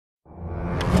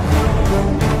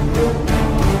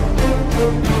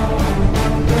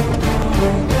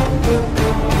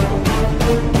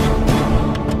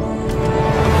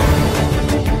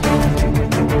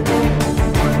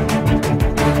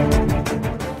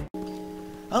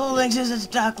Lynxes, it's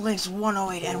Dark Lynx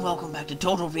 108 and welcome back to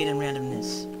Total Freedom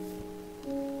Randomness.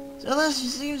 So there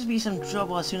seems to be some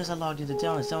trouble as soon as I logged into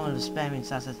town and someone was spamming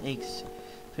Sassas X,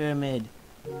 Pyramid,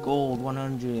 Gold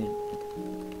 100.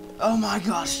 Oh my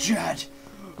gosh, Jet!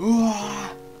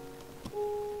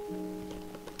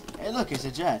 Hey look, it's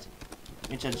a jet.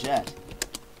 It's a jet.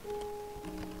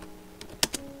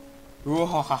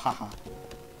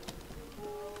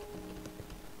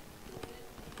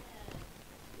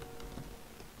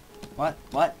 What?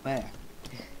 What? Where?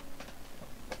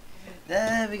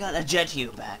 There we got a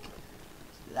Jetio back.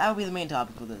 That would be the main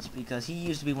topic of this because he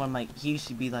used to be one of my. He used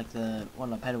to be like the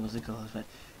one of my pedals co-hosts, but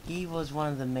he was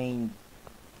one of the main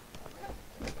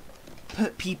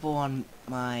people on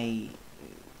my.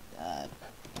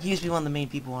 He used to be one of the main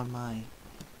people on my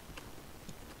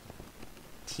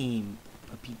team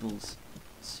of peoples.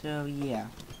 So yeah.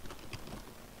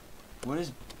 What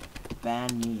does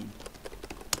ban mean?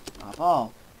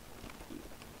 All.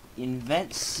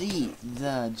 Invent C,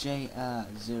 the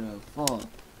JR04.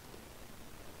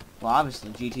 Well,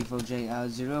 obviously, GT4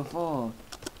 JR04.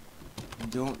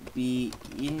 Don't be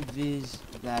invis,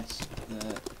 that's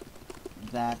the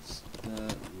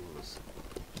rules.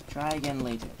 Try again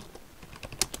later.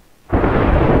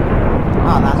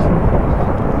 Ah, that's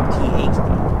THD.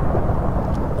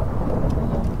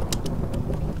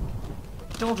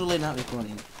 Totally not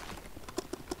recording.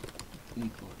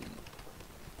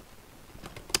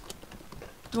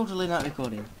 Totally not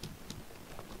recording.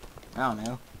 I don't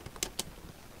know.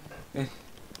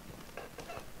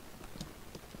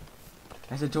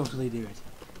 I said totally do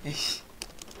it.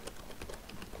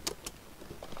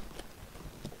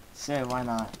 Sir, why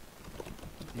not?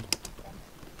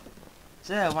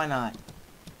 Sir, why not?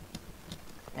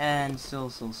 And so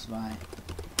spy.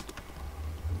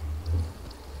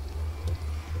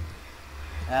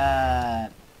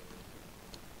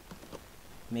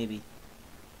 Maybe.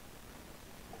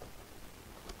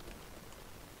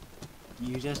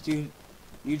 You just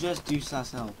do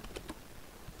sus help.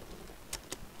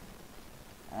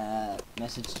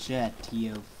 Message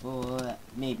Jetio for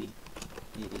maybe.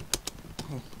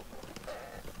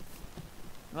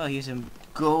 Well, here's some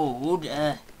gold.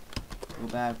 Go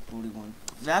back 41.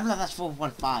 That's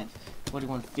 415.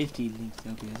 4150 links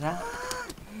up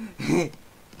here.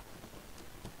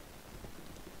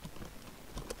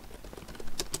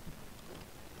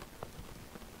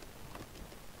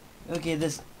 Okay,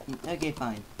 this. Okay,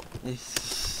 fine.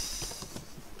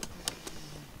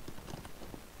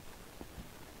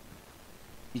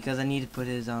 Because I need to put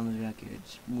his on the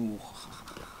records.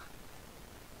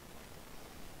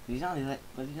 He's not there.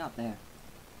 But he's not there.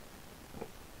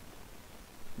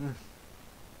 I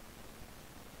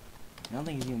don't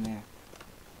think he's even there.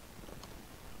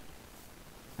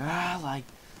 Ah, lag.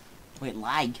 Wait,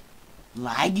 lag?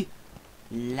 Lag?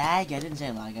 Lag? I didn't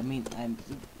say lag. I mean, I'm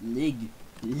lig.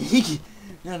 Lig?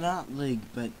 No, not lig,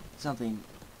 but something.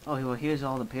 Oh, well, here's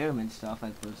all the pyramid stuff, I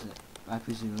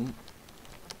presume.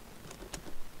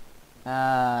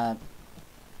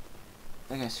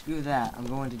 Okay, screw that. I'm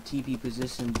going to TP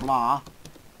position blah.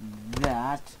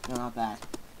 That. No, not that.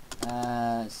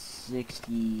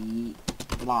 60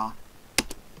 blah.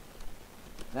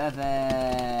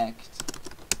 Perfect.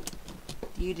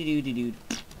 Doo.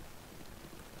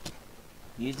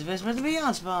 Use the first one to be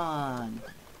on spawn.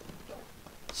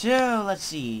 So, let's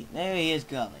see. There he is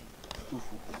going.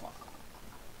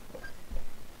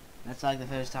 That's like the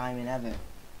first time in ever.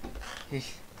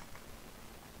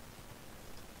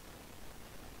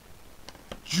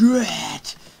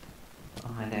 Dread!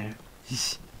 Oh, hi there.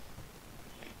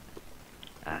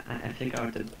 I figured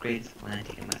out the greatest plan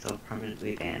to get myself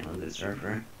permanently banned on this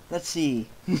server. Let's see.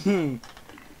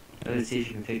 Let's see if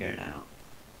you can figure it out.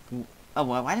 Oh,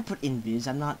 well, why did I put invis?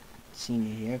 I'm not seeing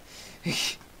it here.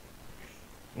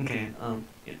 Okay,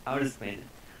 I'll explain it.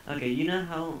 Okay, you know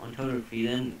how on Total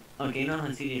Freedom, you know how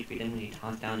on CJ Freedom when you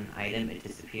toss down an item, it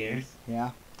disappears?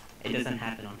 Yeah. It doesn't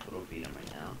happen on Total Freedom right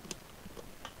now.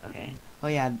 Okay? Oh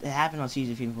yeah, it happened on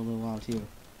Season Freedom for a little while too.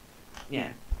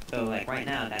 Yeah, so like right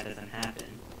now that doesn't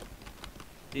happen.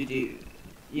 You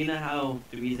know how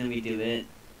the reason we do it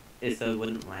is so it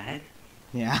wouldn't lag?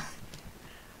 Yeah.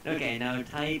 Okay, now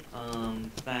type /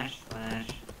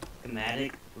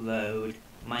 schematic load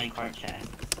minecart chests,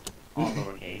 all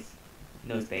lowercase,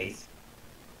 no space.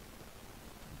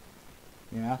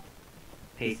 Yeah.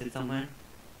 Paste it somewhere.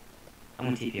 I'm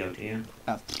gonna TPO to you.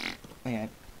 Oh, okay.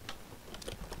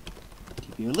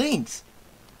 TPO links.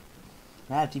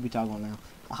 I have TP toggle now.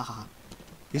 Ah,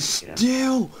 it's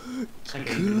still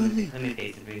okay, good. let me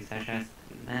paste it for you. /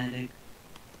 schematic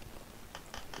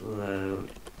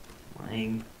load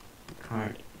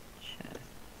minecart chest.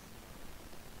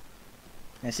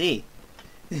 I see.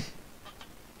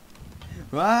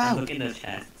 Wow. And look in those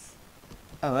chests.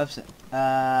 Oh, upset.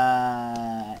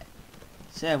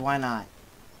 So why not?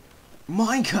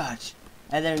 Minecart!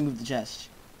 And then remove the chest.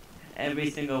 Every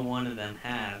single one of them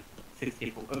have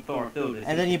 64 filled with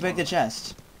And then you break the 64.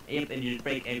 chest. Yep, and you just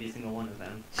break every single one of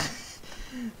them.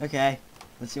 Okay,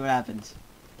 let's see what happens.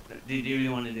 Do you really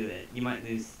want to do it? You might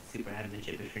lose super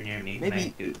adminship if you're near me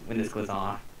Maybe. when this goes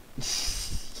off.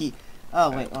 Oh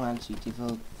wait, hold on.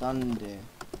 Jetio Thunder.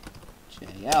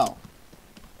 JL.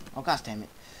 Oh gosh damn it.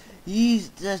 He's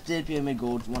just did pyramid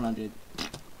gold 100.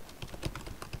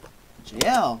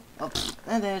 JL. Oh,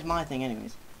 and there's my thing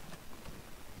anyways.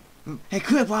 Hey,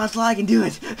 quit while it's lagging, do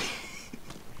it!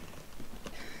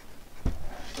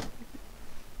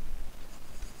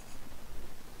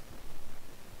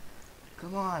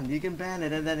 Come on, you can ban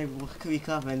it and then it will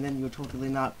recover and then you'll totally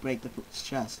not break the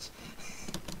chest.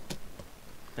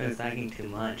 It's lagging too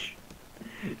much.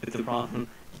 It's a problem.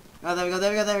 Oh, there we go,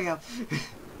 there we go, there we go.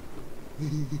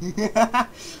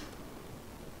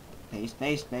 Paste,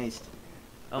 paste, paste.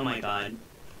 Oh my god.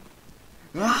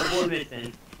 Ah! Award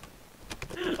mission.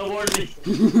 Award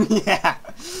mission. Yeah.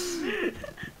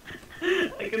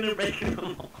 I couldn't break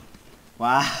them all.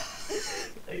 Wow.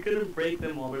 I couldn't break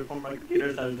them all before my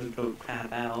computer started to go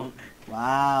crap out.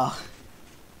 Wow.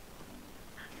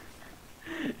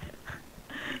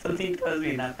 Something tells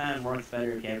me that fan works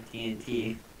better if you have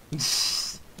TNT.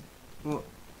 Well,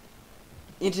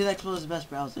 Internet Explorer is the best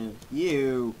browser.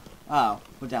 You. Oh,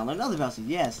 we'll download another browser.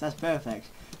 Yes, that's perfect.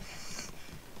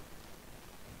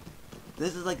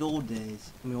 This is like old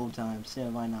days. I mean, old times. So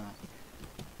why not?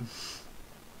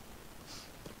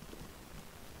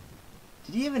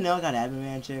 Did you even know I got admin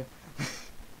manager?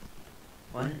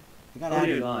 What? I got Oh admin.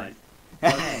 dear god.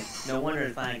 Okay, no wonder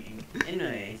it's lagging.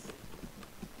 Anyways.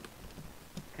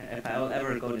 If I will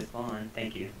ever go to spawn,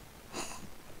 thank you.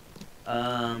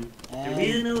 The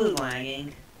reason it was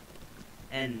lagging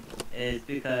and is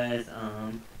because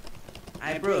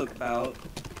I broke about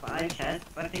 5 chests,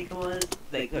 I think it was.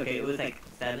 Like, okay, it was like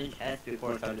 7 chests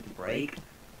before it started to break.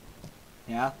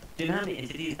 Yeah. Do you know how many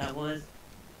entities that was?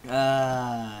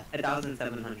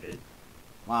 1,700.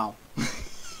 Wow.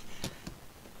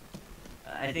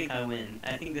 I think I win.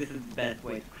 I think this is the best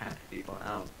way to crack people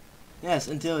out. Yes,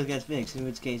 until it gets fixed, in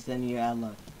which case then you add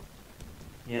luck.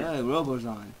 Yeah. Oh, Ouroboros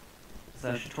on.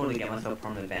 So I should totally get myself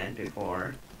permanent banned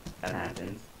before that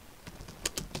happens.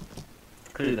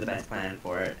 Clearly the best plan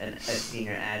for it, and a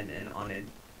senior admin on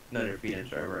another freedom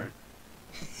server.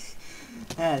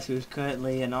 Yes, who's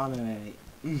currently an honorary.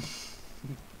 If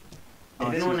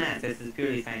anyone asks, this is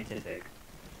purely scientific.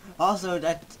 Also,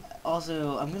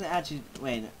 I'm gonna add you.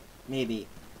 Wait, maybe.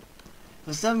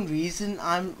 For some reason,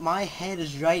 my head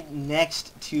is right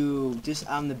next to just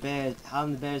I'm the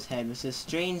bear's head, which is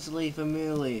strangely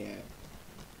familiar.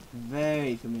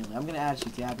 Very familiar. I'm gonna add you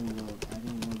to admin world.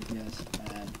 Admin world, yes.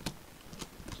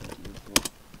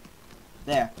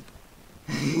 There.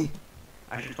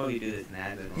 I should totally do this in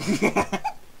admin mode.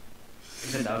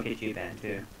 Because I'll get you banned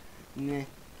too. Nah.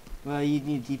 Well, you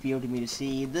need TPO to me to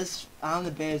see this on the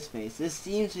bear's face. This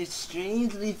seems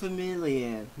strangely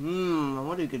familiar. I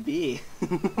wonder who it could be.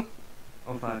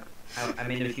 Oh fuck. I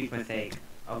made a huge mistake.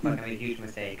 Oh fuck, I made a huge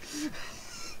mistake.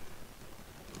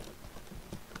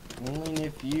 Only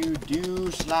if you do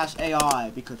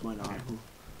 /AI, because why not?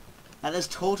 That is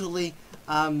totally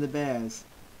the bears.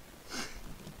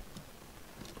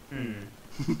 I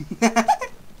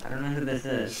don't know who this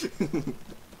is.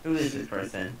 Who is this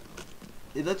person?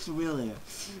 It looks familiar.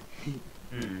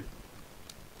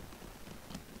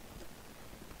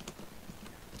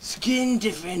 Skin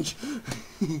difference.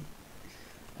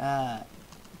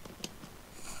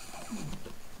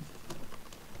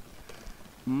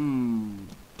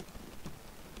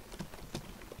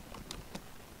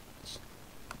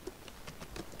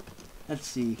 Let's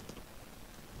see.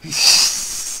 It's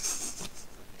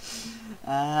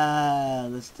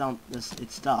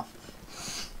stuff.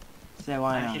 So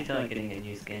why I not? actually feel like getting a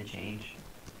new skin change.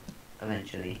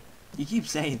 Eventually. You keep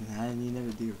saying that and you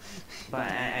never do. But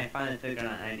I finally figured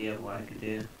out an idea of what I could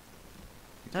do.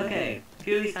 Okay,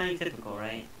 purely scientifical,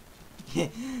 right?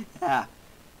 Yeah.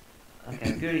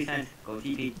 Okay, purely scientifical.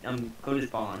 TP, go to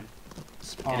spawn.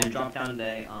 Spawn. And then drop down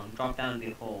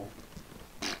the hole.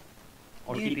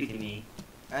 Or TP to me.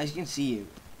 I can see you.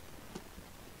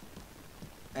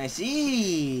 I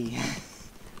see.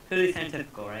 Purely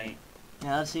scientifical, right?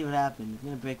 Yeah, let's see what happens. I'm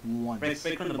gonna break once.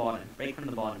 Break from the bottom. Break from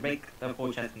the bottom. Break the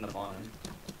full chest from the bottom.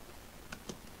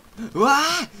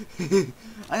 Wah!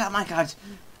 I got my cards.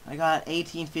 I got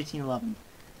 18, 15, 11.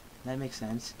 That makes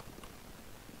sense.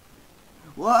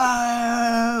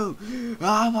 Whoa! no!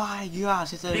 Oh my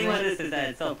gosh, it's The thing about this is that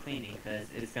it's self-cleaning, because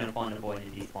it's gonna spawn a void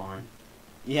and despawn.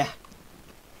 Yeah.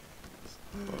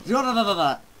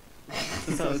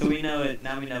 So we know it,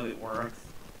 now we know it works.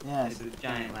 Yes. It's a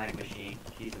giant lag machine.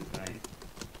 Jesus Christ.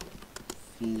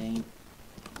 Flame.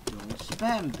 Don't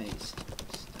spam based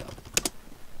stuff.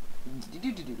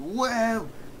 Whoa!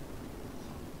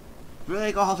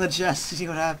 Break all the chests to see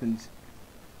what happens.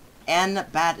 And the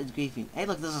bat is griefing. Hey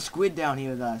look, there's a squid down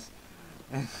here with us.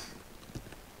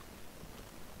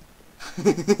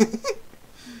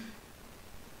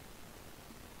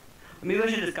 Maybe I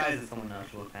should disguise as someone else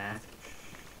real fast.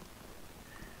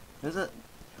 There's a...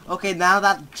 Okay, now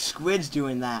that squid's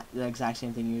doing that, the exact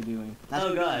same thing you're doing. That's...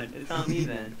 Oh god, it's not me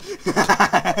then.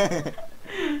 I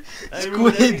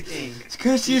ruined Squid! everything. It's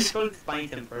 'cause You you... should totally spite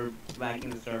him for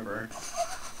backing the server.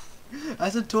 I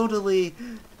said totally...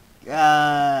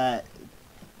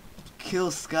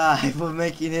 kill Sky for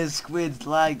making his squids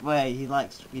like... Wait,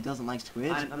 he doesn't like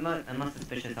squids? I'm not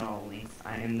suspicious at all, Lynx.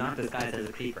 I am not disguised as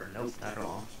a creeper. Nope, not at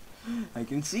all. I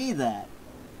can see that.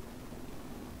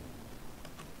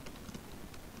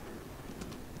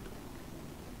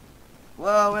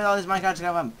 Whoa, where all these minecarts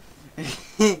come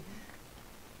from?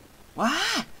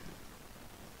 What?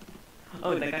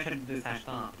 Oh, that guy tried to do this hash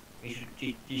stop. You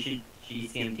should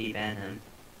GCMT ban him.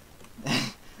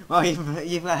 Well, you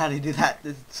forgot how to do that,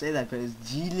 to say that, but it's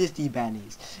G-listy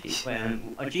bannies.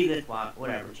 A G-list what?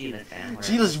 Whatever, G-list ban.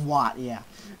 Whatever. G-list what, yeah.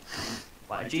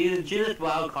 What? G-list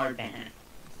wildcard ban.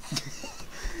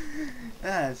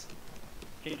 Yes.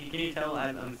 Can you tell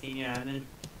I'm senior admin?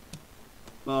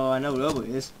 Oh, I know what Robo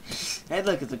is. Hey,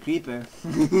 look, it's a creeper.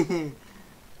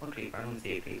 What creeper? I don't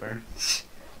see a creeper. It's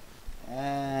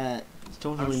I'm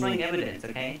totally showing evidence,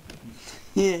 okay?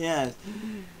 Yeah, yes.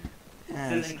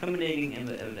 This is incriminating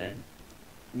evidence.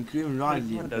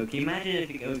 Incriminating. Though, can you imagine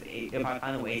if I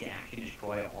find a way to actually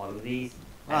destroy all of these?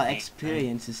 Well,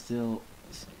 experience is still...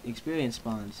 Experience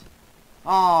spawns.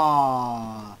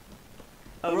 Aww.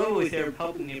 Oh, Robo is here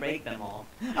helping me break them all.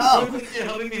 Oh! Robo is here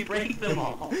helping me break them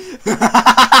all.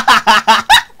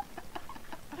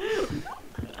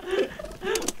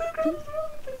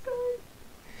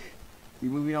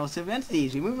 Removing all civil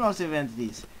entities. Removing all civil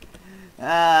entities.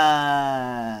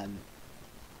 That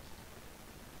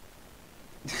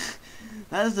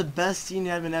is the best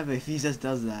senior admin ever if he just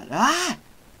does that. Ah!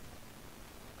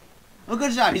 Oh,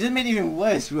 good job. He just made it even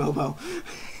worse, Robo.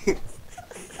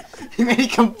 He made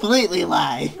it completely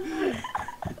lie.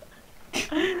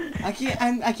 I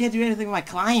can't do anything with my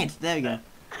clients. There we go.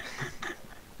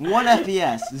 1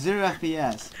 FPS, 0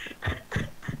 FPS.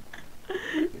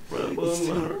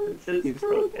 Robo just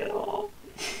broke it all.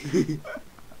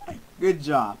 Good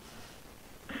job.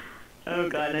 Oh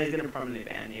god, now he's gonna permanently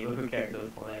ban me, but who cares? It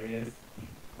was hilarious.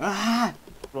 Ah!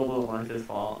 Robo wants his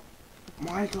fault.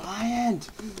 My client!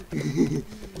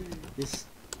 This...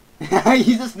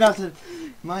 You just melted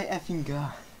my effing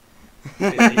god.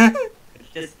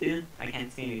 Just dude, I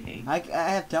can't see anything. I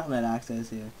have telnet access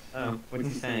here. Oh, what's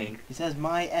he saying? He says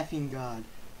my effing god.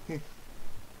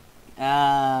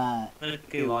 I'm gonna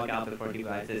quickly log out before he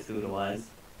realizes who it was.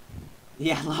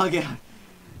 Yeah, log out.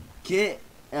 Get...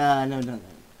 no.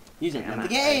 Use it. The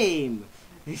game!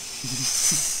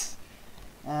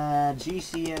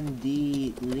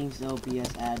 GCMD links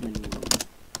OPS admin world.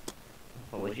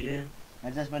 What would you do? I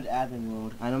just went to admin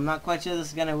world. And I'm not quite sure this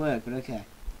is gonna work, but okay.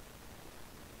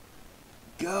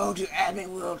 Go to admin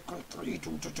world. I'm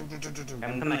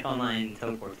gonna come back online and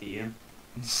teleport to you.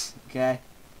 Okay.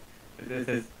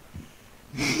 This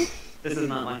is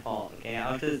not my fault, okay?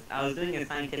 I was doing it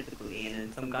scientifically, and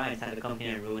then some guy decided to come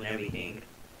here and ruin everything.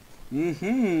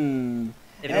 Mm-hmm.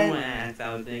 If anyone asks,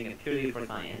 I was doing it purely for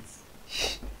science.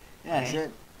 Yes, Okay.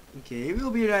 Okay,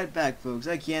 we'll be right back, folks.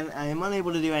 I am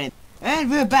unable to do anything.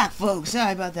 And we're back, folks.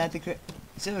 Sorry about that. The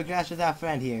server crashed with our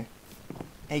friend here.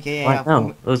 AKA What? No,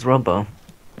 it was Robo.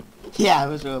 Yeah, it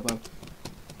was Robo.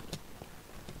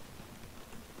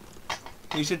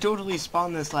 You should totally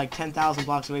spawn this like 10,000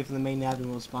 blocks away from the main admin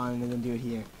world spawn and then do it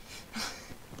here.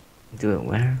 Do it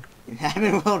where? In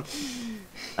admin world.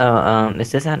 Oh,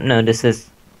 is this no, this is...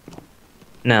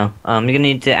 No, you're gonna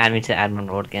need to add me to admin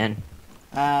world again.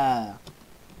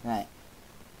 Right.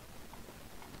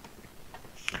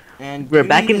 And We're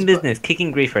back in business,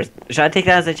 kicking griefers. Should I take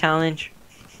that as a challenge?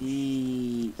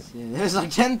 There's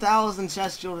like 10,000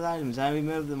 chest filled with items. I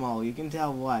removed them all. You can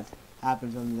tell what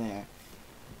happened from there.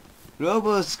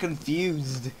 Robo's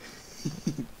confused.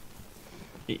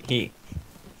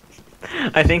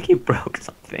 I think he broke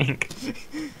something.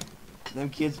 Them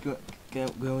kids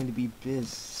going to be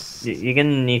pissed. You're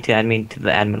gonna need to add me to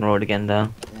the admin world again,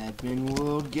 though. Admin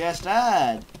world guest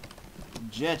add.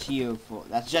 Jetio 4.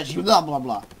 That's Jetio blah blah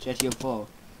blah. Jetio 4.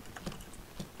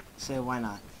 So why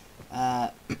not?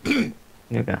 There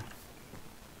you go.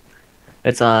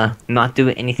 Let's not do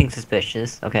anything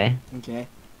suspicious, okay? Okay.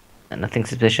 Nothing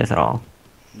suspicious at all.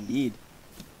 Indeed.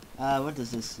 What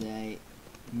does this say?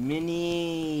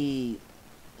 Mini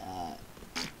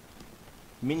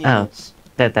mini Oh. bits.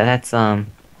 That's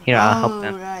here, I'll help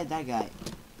them. Oh right, that guy.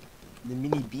 The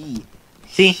mini bee.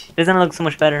 See? Doesn't it look so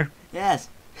much better? Yes.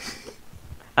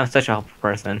 I'm such a helpful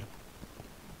person.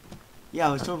 Yeah,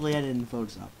 I was totally edited in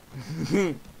Photoshop.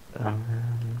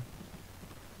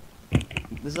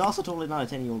 This is also totally not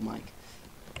a 10-year-old mic.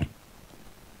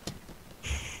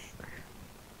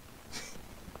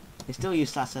 They still use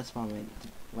set spawn.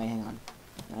 Wait, hang on.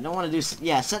 I don't want to do.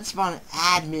 Yeah, set spawn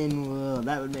admin world.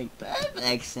 That would make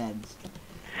perfect sense.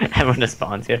 Everyone just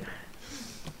spawns here.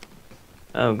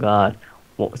 Oh god.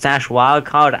 Slash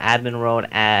wildcard admin world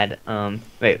add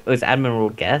wait, it was admin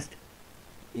world guest?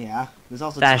 Yeah. There's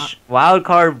also Slash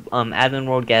wildcard admin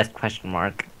world guest question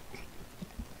mark.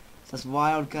 That's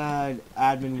wildcard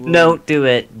admin world. Don't do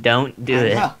it. Don't do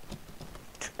it.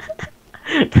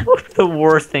 That was the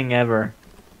worst thing ever.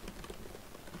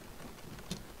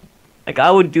 Like,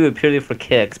 I would do it purely for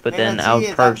kicks, but then I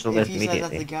would purge the list immediately. If he says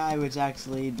that's the guy which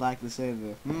actually blacked the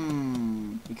server.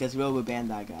 Because Robo banned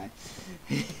that guy.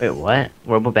 Wait, what?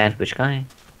 Robo banned which guy?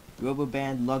 Robo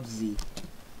banned Luxy.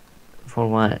 For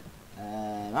what?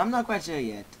 I'm not quite sure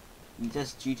yet. You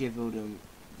just GTFO'd him.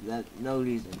 No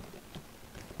reason.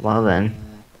 Well then.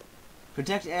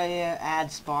 Protect area,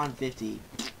 add spawn 50.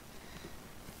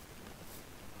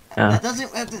 Oh. That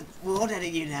doesn't have to world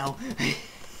edit you now.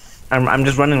 I'm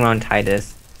just running around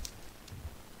Titus.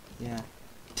 Yeah.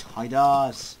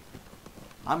 Titus.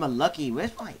 I'm a lucky.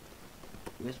 Where's my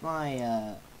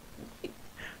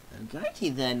Gertie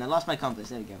then? I lost my compass.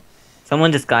 There we go.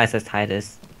 Someone disguised as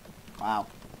Titus. Wow.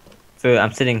 So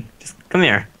I'm sitting. Just come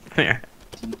here. Come here.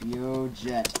 DPO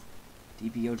jet.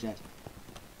 DPO jet.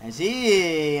 I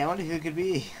see. I wonder who it could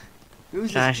be.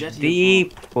 Who's this Jetio?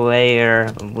 D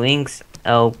player Lynx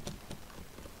L.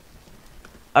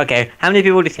 Okay, how many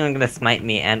people do you think are gonna smite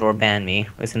me and or ban me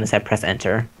as soon as I press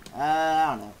enter? I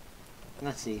don't know.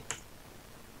 Let's see.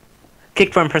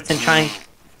 Kick for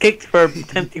kicked for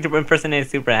attempting to impersonate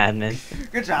super admin.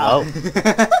 Good job.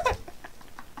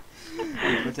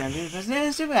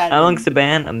 How long's the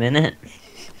ban? A minute?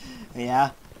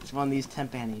 Yeah, it's one of these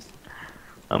temp bannies.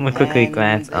 I'm gonna quickly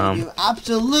glance. They do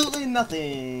absolutely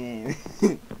nothing.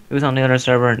 Who's on the other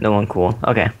server? No one cool.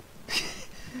 Okay.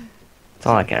 That's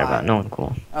all I care about. No one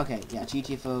cool. Okay, yeah,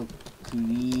 GTFO,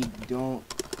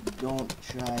 don't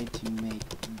try to make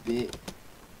bit.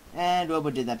 And Robo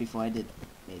did that before I made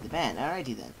the ban.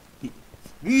 Alrighty then.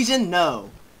 Reason no.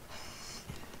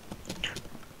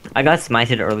 I got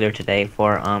smited earlier today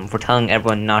for telling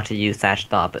everyone not to use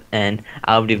 /stop, and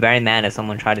I would be very mad if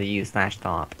someone tried to use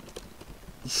 /stop.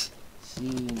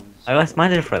 I got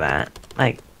smited for that.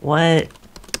 Like, what?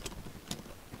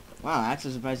 Wow, I'm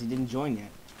actually surprised he didn't join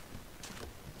yet.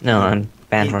 No, I'm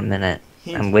banned for a minute.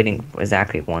 I'm waiting for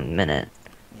exactly 1 minute.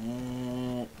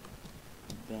 Ban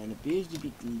appears to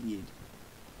be cleared.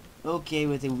 Okay,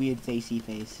 with a weird facey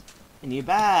face. And you're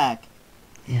back!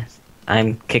 Yes.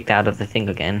 I'm kicked out of the thing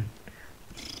again.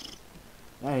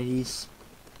 Alright, he's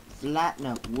flat,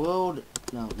 world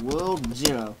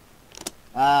 0.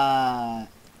 Yeah,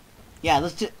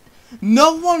 let's just,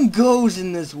 no one goes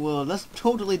in this world, let's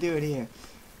totally do it here.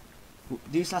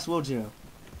 Do /world 0.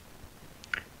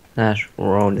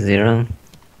 /world 0?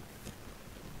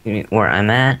 You mean where I'm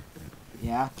at?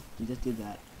 Yeah, you just did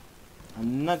that.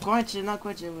 I'm not quite sure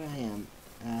where I am.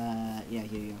 Yeah,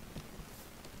 here you go.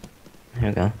 There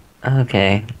we go.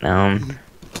 Okay,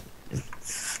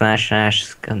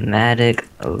 /schematic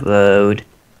load.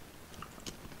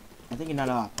 I think you're not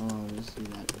off. Oh, let's do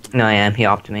that. No, I am. He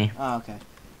opted me. Oh, okay.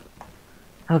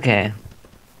 Okay.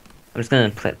 I'm just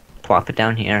gonna plop it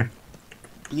down here.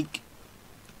 Bleak.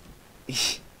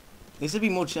 There should be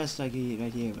more chests like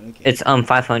right here, but okay. It's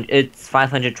 500. It's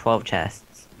 512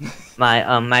 chests.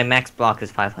 my max block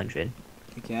is 500.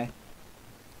 Okay.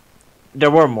 There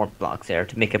were more blocks there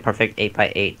to make a perfect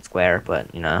 8x8 square,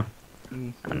 but you know,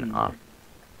 I'm off.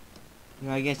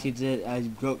 No, I guess you did.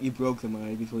 You broke them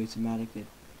already before you schematic it.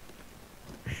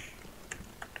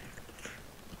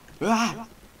 Ah!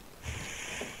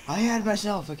 I had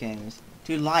myself. Okay, anyways.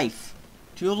 To life.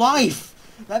 To life.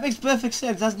 That makes perfect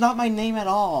sense. That's not my name at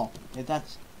all. If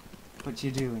that's what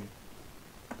you're doing.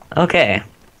 Okay.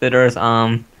 So there's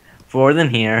 4 of them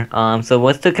here. So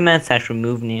what's the command /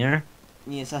 remove near?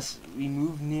 Yes, that's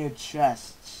remove near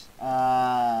chests.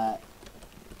 But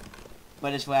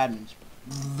it's for admins.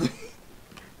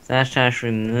 /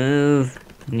 remove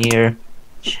near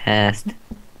chest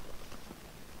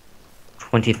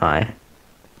 25.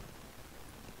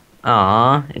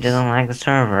 Aw, it doesn't like the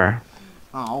server.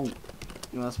 Oh,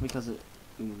 well, that's because it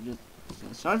just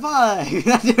start fire. You're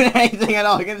not doing anything at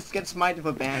all. You're gonna get smited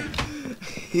for ban.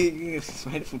 You're gonna get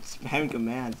smited for spamming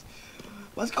commands.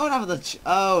 What's going on with the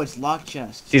oh, it's locked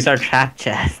chests. These are trap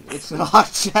chests. It's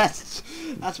locked chests.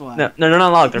 That's why. No, they're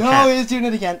not locked, they're no, trapped. he's doing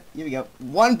it again. Here we go.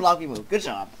 One block remove. Good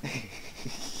job.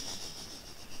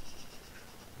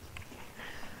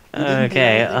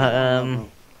 Okay, /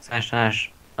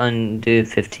 undo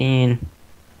 15.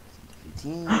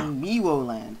 15 Miwo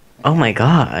land. Oh my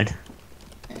god.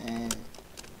 And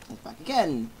let's back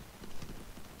again.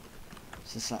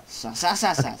 Okay.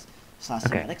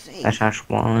 Alex /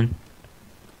 1.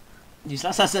 You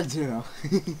said 0. /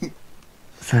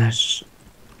 I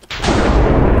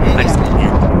just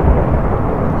banned.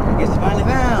 I guess finally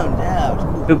found out.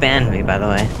 Who banned me, by the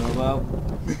way? Robo.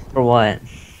 For what?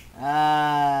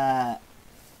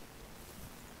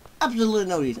 Absolutely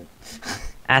no reason.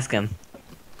 Ask him.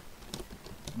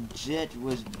 Jet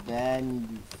was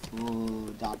banned for ...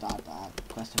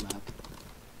 question mark.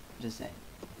 Just say.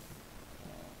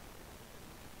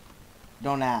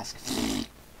 Don't ask.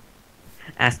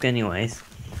 Ask anyways.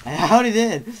 I already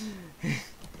did.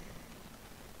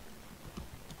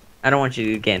 I don't want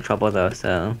you to get in trouble though,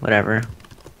 so whatever.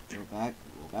 Go back.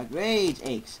 Rage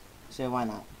aches. So why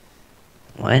not?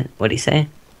 What? What'd he say?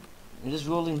 I'm just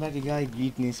rolling back a guy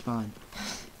griefed me spawn.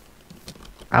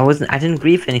 I didn't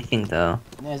grief anything though.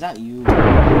 No, is that you? No.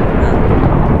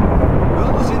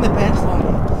 Robo's in the bench for me.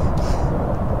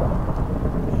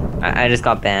 I just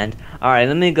got banned. Alright,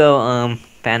 let me go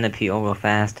ban appeal real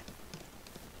fast.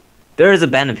 There is a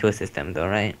ban appeal system though,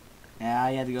 right? Yeah,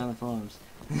 you had to go on the forums.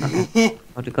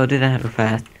 Go do that real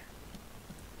fast.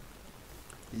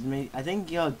 I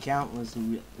think your account was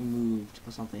removed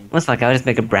or something. Looks like I'll just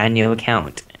make a brand new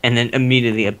account and then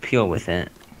immediately appeal with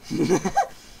it.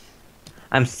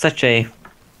 I'm such a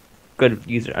good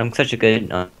user. I'm such a good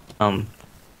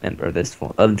member of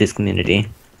this community.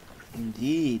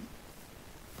 Indeed.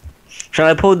 Shall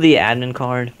I pull the admin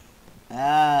card?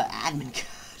 Admin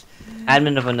card.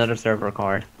 Admin of another server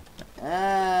card.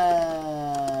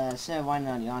 So why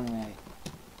not anyway?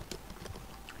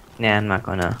 Nah, I'm not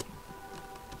gonna.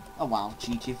 Oh wow,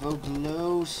 Jetio for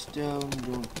glowstone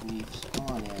don't grief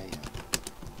spawn area.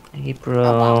 April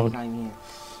Oh wow, he's not even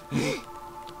here.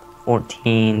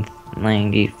 14th,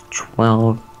 90,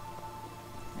 12.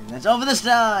 And that's all for this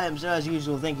time! So as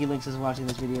usual, thank you Lynx for watching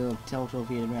this video of Total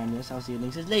Randomness. I'll see you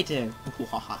Lynx later.